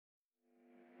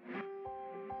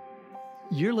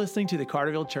You're listening to the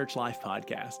Carterville Church Life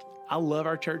Podcast. I love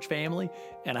our church family,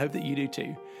 and I hope that you do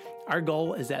too. Our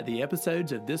goal is that the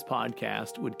episodes of this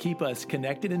podcast would keep us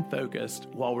connected and focused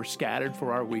while we're scattered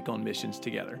for our week on missions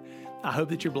together. I hope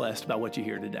that you're blessed by what you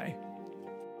hear today.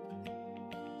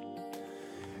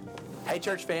 Hey,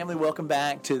 church family, welcome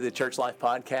back to the Church Life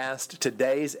Podcast.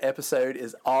 Today's episode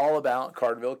is all about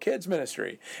Carterville Kids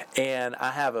Ministry. And I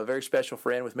have a very special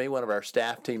friend with me, one of our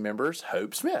staff team members,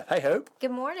 Hope Smith. Hey, Hope.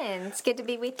 Good morning. It's good to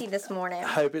be with you this morning.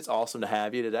 Hope, it's awesome to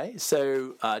have you today.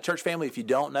 So, church family, if you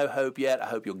don't know Hope yet, I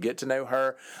hope you'll get to know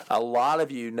her. A lot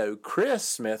of you know Chris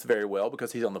Smith very well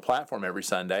because he's on the platform every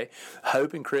Sunday.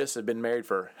 Hope and Chris have been married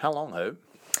for how long, Hope?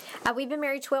 We've been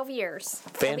married 12 years.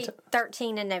 It'll be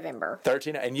 13 in November.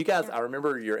 13, and you guys, I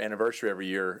remember your anniversary every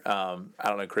year. I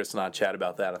don't know, Chris and I chat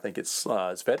about that. I think it's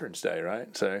Veterans Day,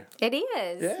 right? So it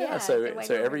is. Yeah. So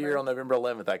every year on November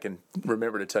 11th, I can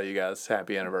remember to tell you guys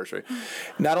happy anniversary.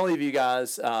 Not only have you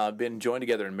guys been joined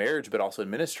together in marriage, but also in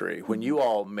ministry. When you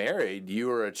all married, you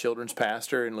were a children's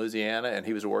pastor in Louisiana, and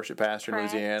he was a worship pastor in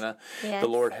Louisiana. Yes. The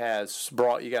Lord has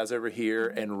brought you guys over here,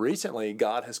 and recently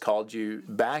God has called you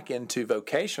back into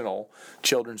vocational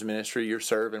children's ministry. You're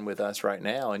serving with us right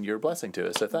now, and you're a blessing to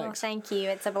us, so thanks. Well, thank you.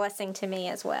 It's a blessing to me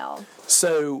as well.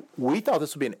 So we thought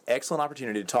this would be an excellent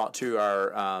opportunity to talk to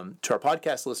our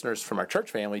podcast listeners from our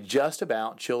church family just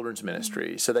about children's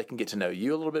ministry, so they can get to know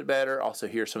you a little bit better, also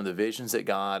hear some of the visions that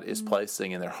God is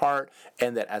placing in their heart,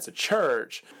 and that as a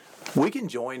church, we can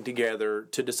join together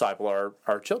to disciple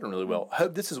our children really well. I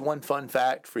hope this is one fun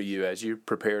fact for you as you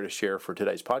prepare to share for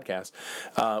today's podcast.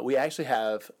 We actually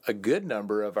have a good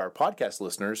number of our podcast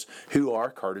listeners who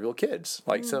are Carterville kids.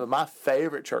 Like some of my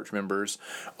favorite church members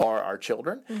are our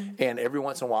children. And every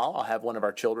once in a while, I'll have one of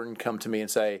our children come to me and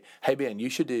say, "Hey, Ben,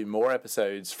 you should do more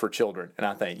episodes for children." And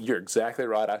I think, you're exactly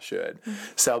right, I should.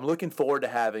 So I'm looking forward to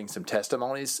having some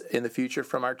testimonies in the future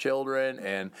from our children.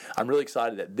 And I'm really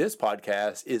excited that this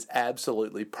podcast is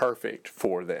absolutely perfect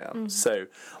for them. So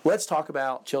let's talk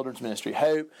about children's ministry.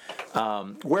 Hope,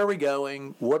 where are we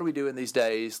going? What are we doing these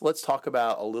days? Let's talk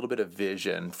about a little bit of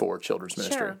vision for children's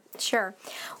ministry. Sure.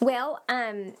 Well,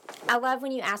 I love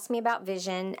when you ask me about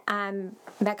vision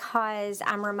because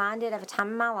I'm reminded of a time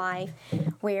in my life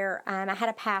where I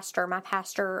had my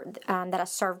pastor that I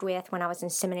served with when I was in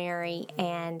seminary,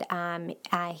 and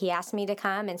he asked me to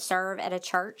come and serve at a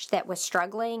church that was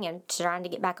struggling and trying to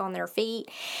get back on their feet,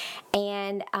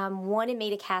 and wanted me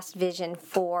to cast vision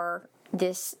for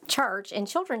this church and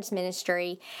children's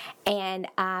ministry. And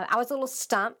I was a little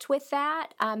stumped with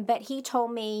that, but he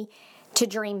told me to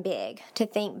dream big, to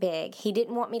think big. He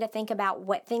didn't want me to think about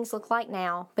what things look like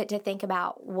now, but to think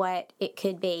about what it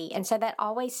could be. And so that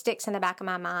always sticks in the back of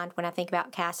my mind when I think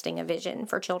about casting a vision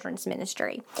for children's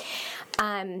ministry.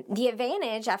 The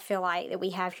advantage I feel like that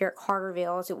we have here at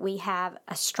Carterville is that we have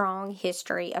a strong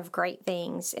history of great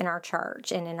things in our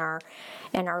church and in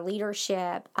our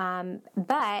leadership.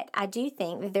 But I do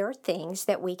think that there are things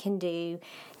that we can do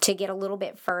to get a little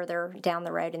bit further down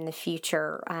the road in the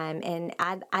future. And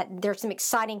there's some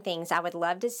exciting things I would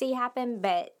love to see happen,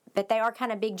 but they are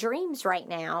kind of big dreams right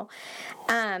now.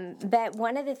 But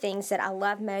one of the things that I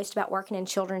love most about working in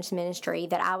children's ministry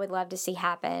that I would love to see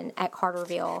happen at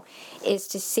Carterville is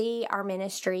to see our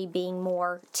ministry being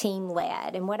more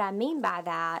team-led. And what I mean by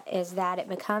that is that it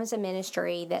becomes a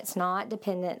ministry that's not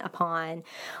dependent upon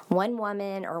one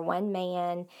woman or one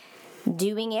man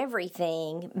doing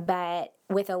everything, but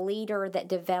with a leader that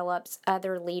develops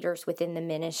other leaders within the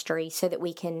ministry so that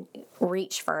we can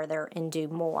reach further and do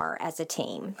more as a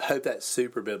team. I hope that's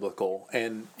super biblical.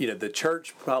 And, the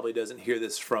church probably doesn't hear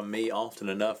this from me often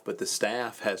enough, but the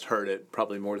staff has heard it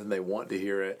probably more than they want to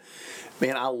hear it.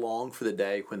 Man, I long for the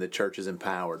day when the church is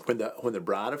empowered, when the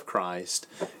bride of Christ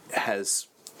has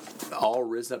all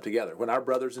risen up together, when our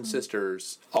brothers and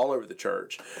sisters all over the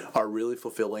church are really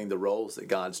fulfilling the roles that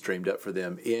God's dreamed up for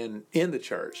them in the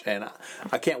church. And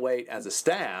I can't wait as a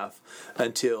staff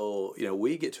until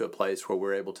we get to a place where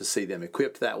we're able to see them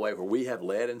equipped that way, where we have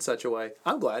led in such a way.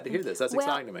 I'm glad to hear this. That's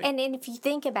exciting to me. And if you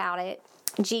think about it,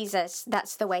 Jesus,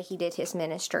 that's the way he did his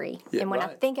ministry. Yeah, and when I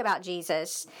think about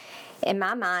Jesus, in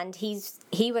my mind,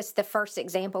 he was the first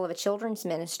example of a children's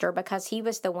minister, because he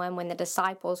was the one when the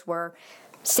disciples were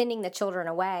sending the children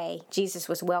away, Jesus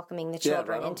was welcoming the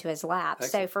children into his lap.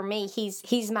 Excellent. So for me,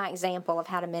 he's my example of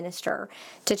how to minister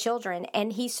to children.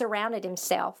 And he surrounded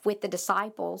himself with the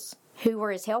disciples who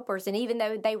were his helpers. And even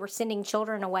though they were sending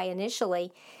children away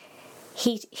initially,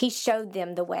 he showed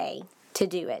them the way to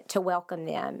do it, to welcome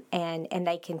them, and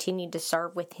they continued to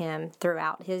serve with him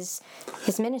throughout his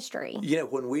ministry.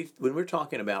 When we're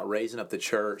talking about raising up the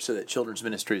church so that children's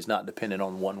ministry is not dependent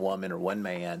on one woman or one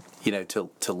man,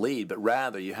 to lead, but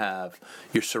rather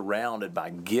you're surrounded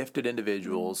by gifted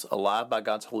individuals, alive by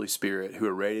God's Holy Spirit, who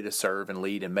are ready to serve and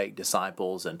lead and make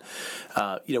disciples. And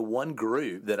one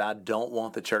group that I don't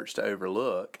want the church to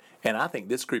overlook, and I think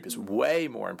this group is way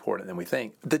more important than we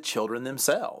think, the children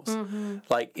themselves. Mm-hmm.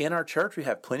 Like in our church, we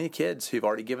have plenty of kids who've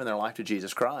already given their life to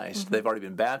Jesus Christ. Mm-hmm. They've already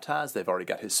been baptized. They've already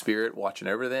got His Spirit watching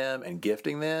over them and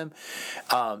gifting them.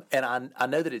 And I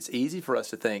know that it's easy for us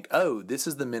to think, oh, this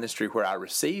is the ministry where I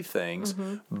receive things.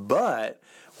 Mm-hmm. But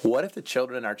what if the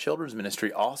children in our children's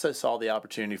ministry also saw the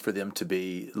opportunity for them to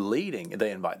be leading?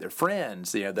 They invite their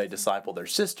friends, they disciple their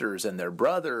sisters and their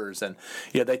brothers, and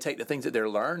they take the things that they're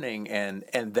learning and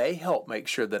they help make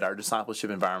sure that our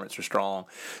discipleship environments are strong.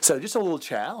 So just a little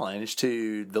challenge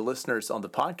to the listeners on the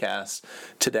podcast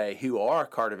today who are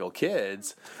Carterville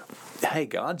kids. Hey,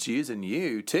 God's using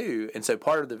you too. And so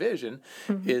part of the vision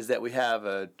is that we have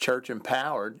a church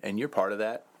empowered, and you're part of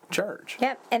that church.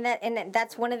 Yep, and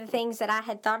that's one of the things that I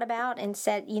had thought about and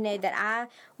said, that I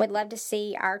would love to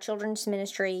see our children's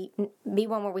ministry be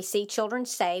one where we see children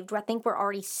saved. I think we're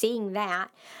already seeing that,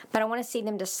 but I want to see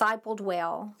them discipled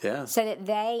well, so that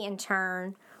they in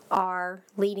turn are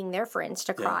leading their friends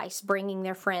to Christ, bringing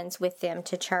their friends with them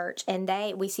to church, and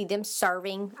we see them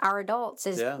serving our adults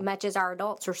as much as our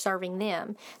adults are serving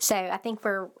them. So I think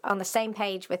we're on the same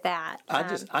page with that.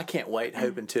 I can't wait,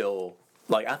 hope until.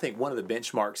 I think one of the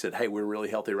benchmarks that, hey, we're really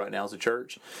healthy right now as a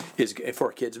church is for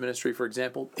our kids ministry, for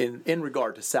example, in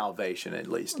regard to salvation at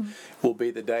least, will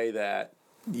be the day that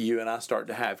you and I start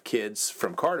to have kids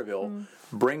from Carterville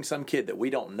bring some kid that we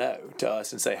don't know to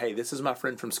us and say, hey, this is my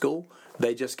friend from school.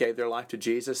 They just gave their life to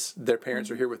Jesus. Their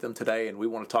parents are here with them today, and we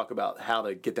want to talk about how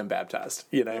to get them baptized.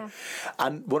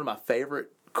 One of my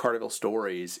favorite Carterville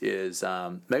stories is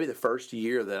maybe the first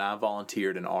year that I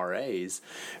volunteered in RAs,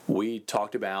 we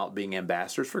talked about being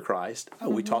ambassadors for Christ.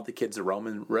 We taught the kids the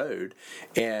Roman road,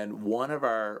 and one of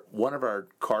our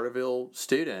Carterville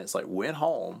students went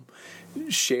home,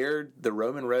 shared the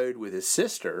Roman road with his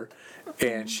sister,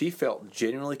 and she felt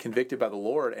genuinely convicted by the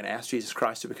Lord and asked Jesus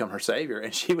Christ to become her Savior,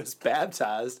 and she was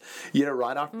baptized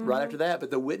right after that.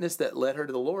 But the witness that led her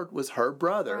to the Lord was her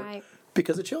brother. Right.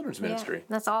 Because of children's ministry. Yeah,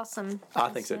 that's awesome. I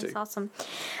think so too. That's awesome.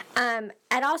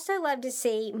 I'd also love to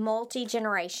see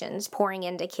multi-generations pouring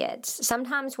into kids.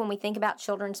 Sometimes when we think about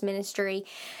children's ministry,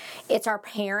 it's our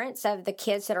parents of the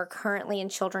kids that are currently in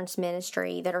children's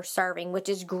ministry that are serving, which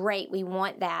is great. We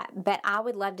want that. But I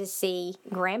would love to see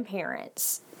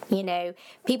grandparents,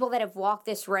 people that have walked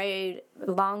this road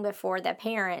long before the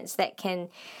parents that can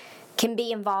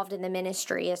be involved in the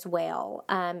ministry as well.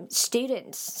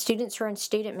 Students who are in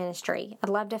student ministry, I'd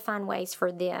love to find ways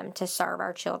for them to serve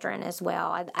our children as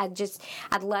well.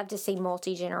 I'd love to see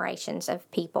multi-generations of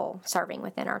people serving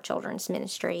within our children's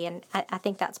ministry, and I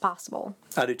think that's possible.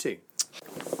 I do too.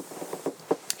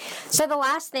 So the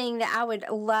last thing that I would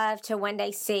love to one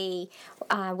day see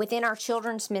within our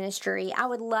children's ministry, I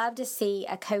would love to see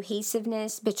a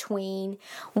cohesiveness between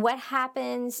what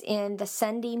happens in the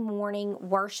Sunday morning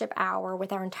worship hour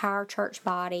with our entire church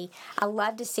body. I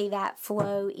love to see that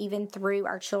flow even through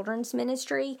our children's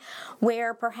ministry,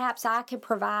 where perhaps I could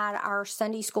provide our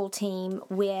Sunday school team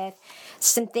with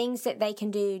some things that they can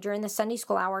do during the Sunday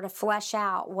school hour to flesh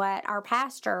out what our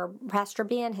Pastor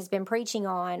Ben, has been preaching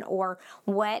on, or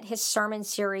what his sermon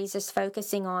series is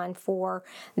focusing on for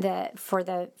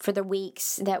the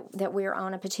weeks that we're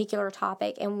on a particular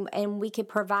topic, and we could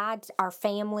provide our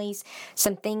families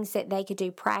some things that they could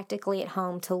do practically at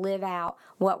home to live out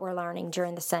what we're learning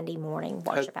during the Sunday morning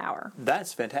worship hour.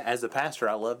 That's fantastic. As a pastor,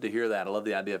 I love to hear that. I love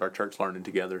the idea of our church learning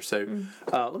together. So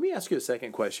let me ask you a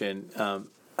second question.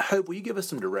 Hope, will you give us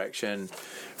some direction?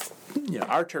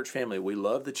 Our church family, we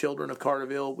love the children of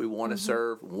Carterville. We want to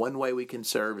serve. One way we can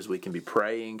serve is we can be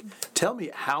praying. Tell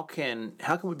me, how can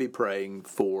we be praying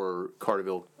for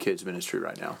Carterville Kids Ministry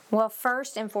right now? Well,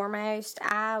 first and foremost,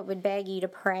 I would beg you to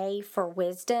pray for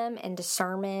wisdom and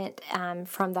discernment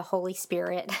from the Holy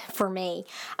Spirit for me.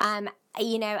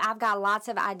 I've got lots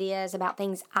of ideas about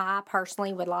things I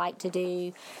personally would like to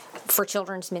do for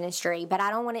children's ministry, but I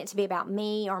don't want it to be about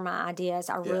me or my ideas.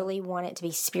 I really want it to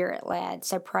be Spirit-led.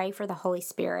 So pray for the Holy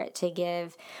Spirit to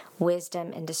give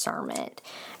wisdom and discernment.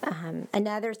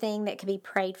 Another thing that could be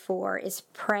prayed for is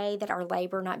pray that our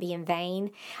labor not be in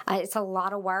vain. It's a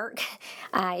lot of work.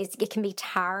 It can be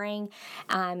tiring.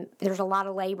 There's a lot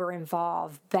of labor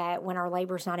involved, but when our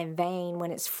labor is not in vain,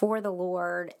 when it's for the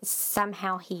Lord,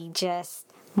 somehow He just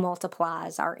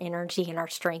multiplies our energy and our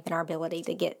strength and our ability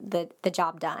to get the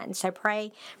job done. So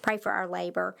pray for our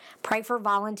labor. Pray for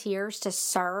volunteers to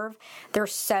serve.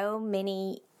 There's so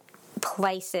many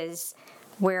places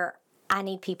where I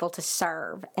need people to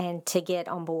serve and to get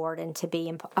on board and to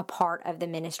be a part of the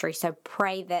ministry. So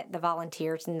pray that the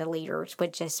volunteers and the leaders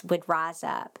would rise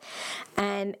up,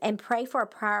 and pray for a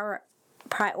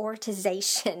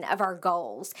prioritization of our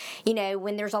goals. You know,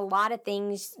 when there's a lot of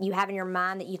things you have in your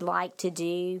mind that you'd like to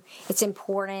do, it's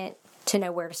important to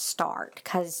know where to start,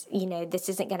 because, you know, this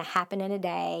isn't going to happen in a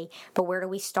day, but where do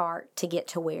we start to get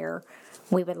to where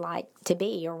we would like to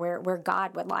be, or where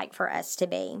God would like for us to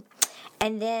be.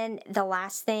 And then the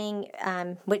last thing,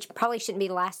 which probably shouldn't be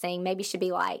the last thing, maybe should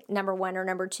be like number 1 or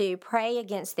number 2, pray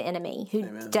against the enemy who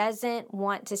Amen. doesn't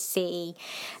want to see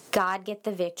God get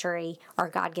the victory or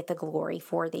God get the glory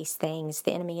for these things.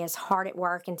 The enemy is hard at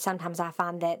work, and sometimes I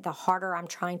find that the harder I'm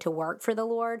trying to work for the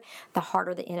Lord, the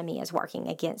harder the enemy is working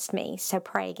against me. So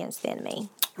pray against the enemy.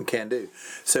 Can do.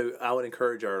 So I would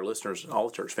encourage our listeners, all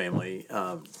the church family,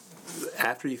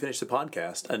 after you finish the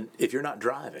podcast, and if you're not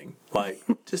driving,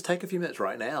 just take a few minutes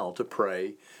right now to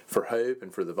pray for Hope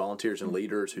and for the volunteers and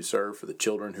leaders who serve, for the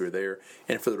children who are there,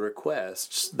 and for the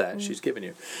requests that she's given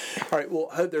you. All right, well,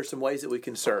 Hope, there's some ways that we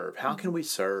can serve. How can we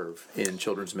serve in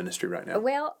children's ministry right now?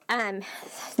 Well,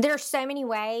 there are so many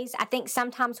ways. I think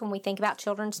sometimes when we think about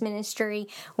children's ministry,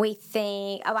 we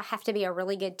think, I have to be a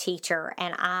really good teacher,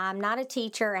 and I'm not a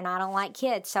teacher, and I don't like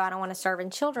kids, so I don't want to serve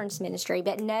in children's ministry.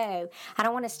 But no, I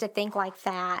don't want us to think like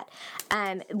that.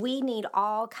 We need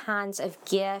all kinds of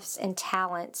gifts and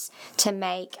talents to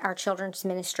make our children's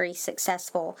ministry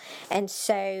successful. And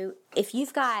so if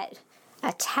you've got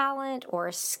a talent or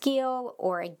a skill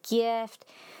or a gift,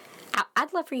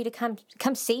 I'd love for you to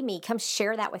come see me, come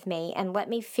share that with me, and let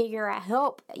me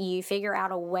help you figure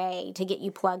out a way to get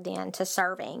you plugged in to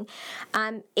serving.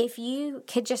 If you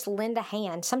could just lend a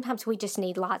hand, sometimes we just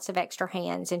need lots of extra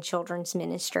hands in children's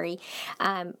ministry.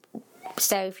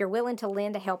 So if you're willing to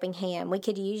lend a helping hand, we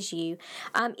could use you.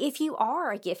 If you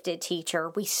are a gifted teacher,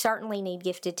 we certainly need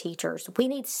gifted teachers. We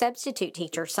need substitute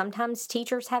teachers. Sometimes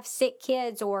teachers have sick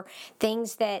kids or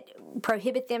things that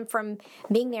prohibit them from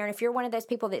being there. And if you're one of those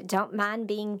people that don't mind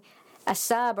being a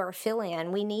sub or a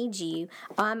fill-in, we need you.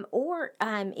 Or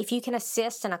if you can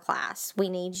assist in a class, we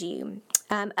need you.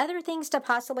 Other things to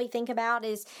possibly think about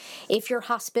is if you're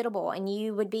hospitable and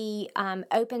you would be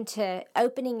open to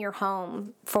opening your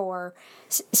home for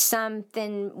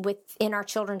something within our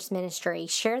children's ministry,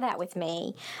 share that with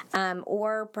me.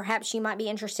 Or perhaps you might be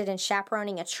interested in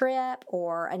chaperoning a trip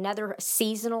or another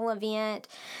seasonal event.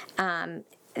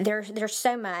 There's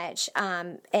so much.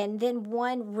 And then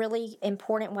one really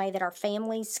important way that our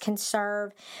families can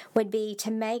serve would be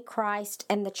to make Christ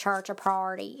and the church a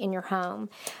priority in your home.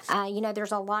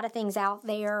 There's a lot of things out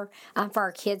there for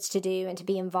our kids to do and to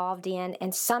be involved in.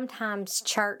 And sometimes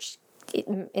church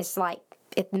is like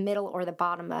at the middle or the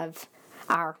bottom of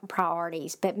our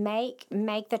priorities. But make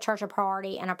the church a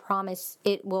priority, and I promise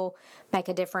it will make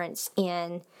a difference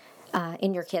in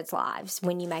your kids' lives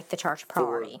when you make the church a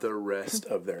priority. For the rest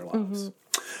of their lives.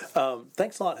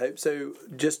 Thanks a lot, Hope. So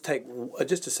just take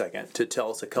just a second to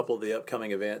tell us a couple of the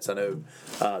upcoming events. I know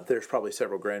there's probably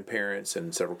several grandparents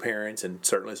and several parents and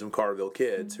certainly some Carterville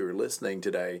kids who are listening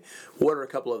today. What are a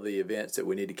couple of the events that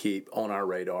we need to keep on our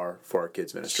radar for our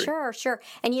kids' ministry? Sure.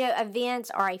 And events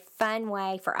are a fun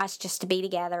way for us just to be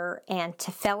together and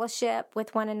to fellowship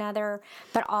with one another,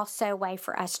 but also a way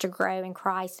for us to grow in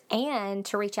Christ and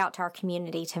to reach out to our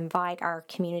community, to invite our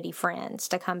community friends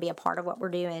to come be a part of what we're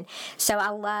doing. So I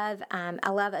love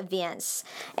events,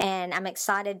 and I'm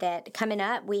excited that coming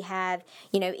up we have,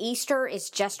 Easter is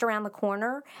just around the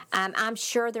corner. I'm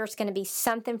sure there's going to be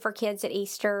something for kids at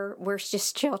Easter. We're just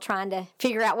still trying to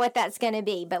figure out what that's going to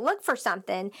be, but look for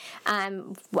something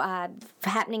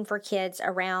happening for kids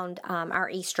around our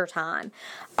Easter time.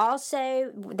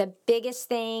 Also, the biggest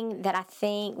thing that I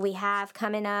think we have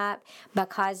coming up,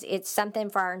 because it's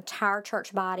something for our entire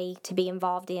church body to be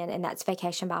involved in, and that's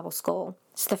Vacation Bible School.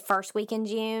 It's the first week in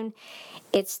June.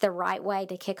 It's the right way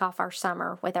to kick off our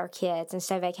summer with our kids. And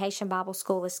so Vacation Bible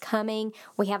School is coming.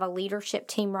 We have a leadership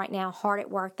team right now hard at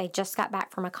work. They just got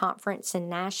back from a conference in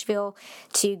Nashville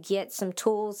to get some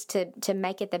tools to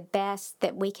make it the best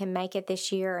that we can make it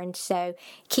this year. And so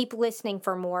keep listening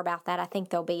for more about that. I think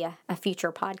there'll be a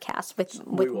future podcast with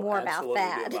more about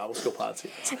that. Bible School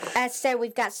podcast. So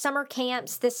we've got summer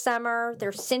camps this summer.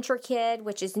 There's CentraKid,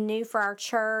 which is new for our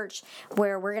church,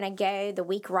 where we're going to go the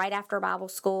week right after Bible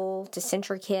school to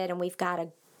CentraKid, and we've got a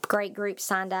great groups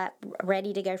signed up,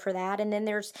 ready to go for that. And then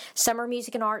there's Summer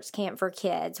Music and Arts Camp for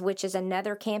Kids, which is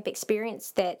another camp experience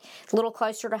that's a little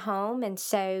closer to home. And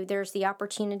so there's the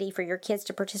opportunity for your kids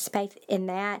to participate in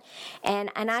that. And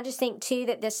I just think, too,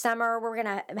 that this summer we're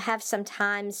going to have some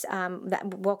times,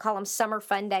 we'll call them summer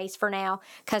fun days for now,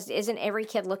 because isn't every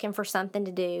kid looking for something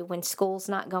to do when school's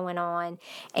not going on?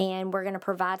 And we're going to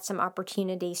provide some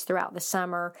opportunities throughout the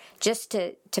summer just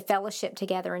to fellowship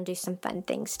together and do some fun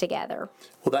things together.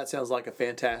 Well, that sounds like a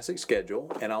fantastic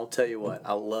schedule, and I'll tell you what,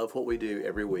 I love what we do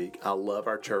every week. I love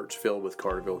our church filled with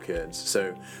Carterville kids.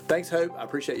 So thanks, Hope. I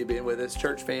appreciate you being with us,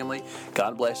 church family.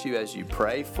 God bless you as you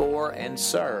pray for and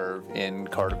serve in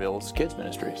Carterville's kids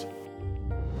ministries.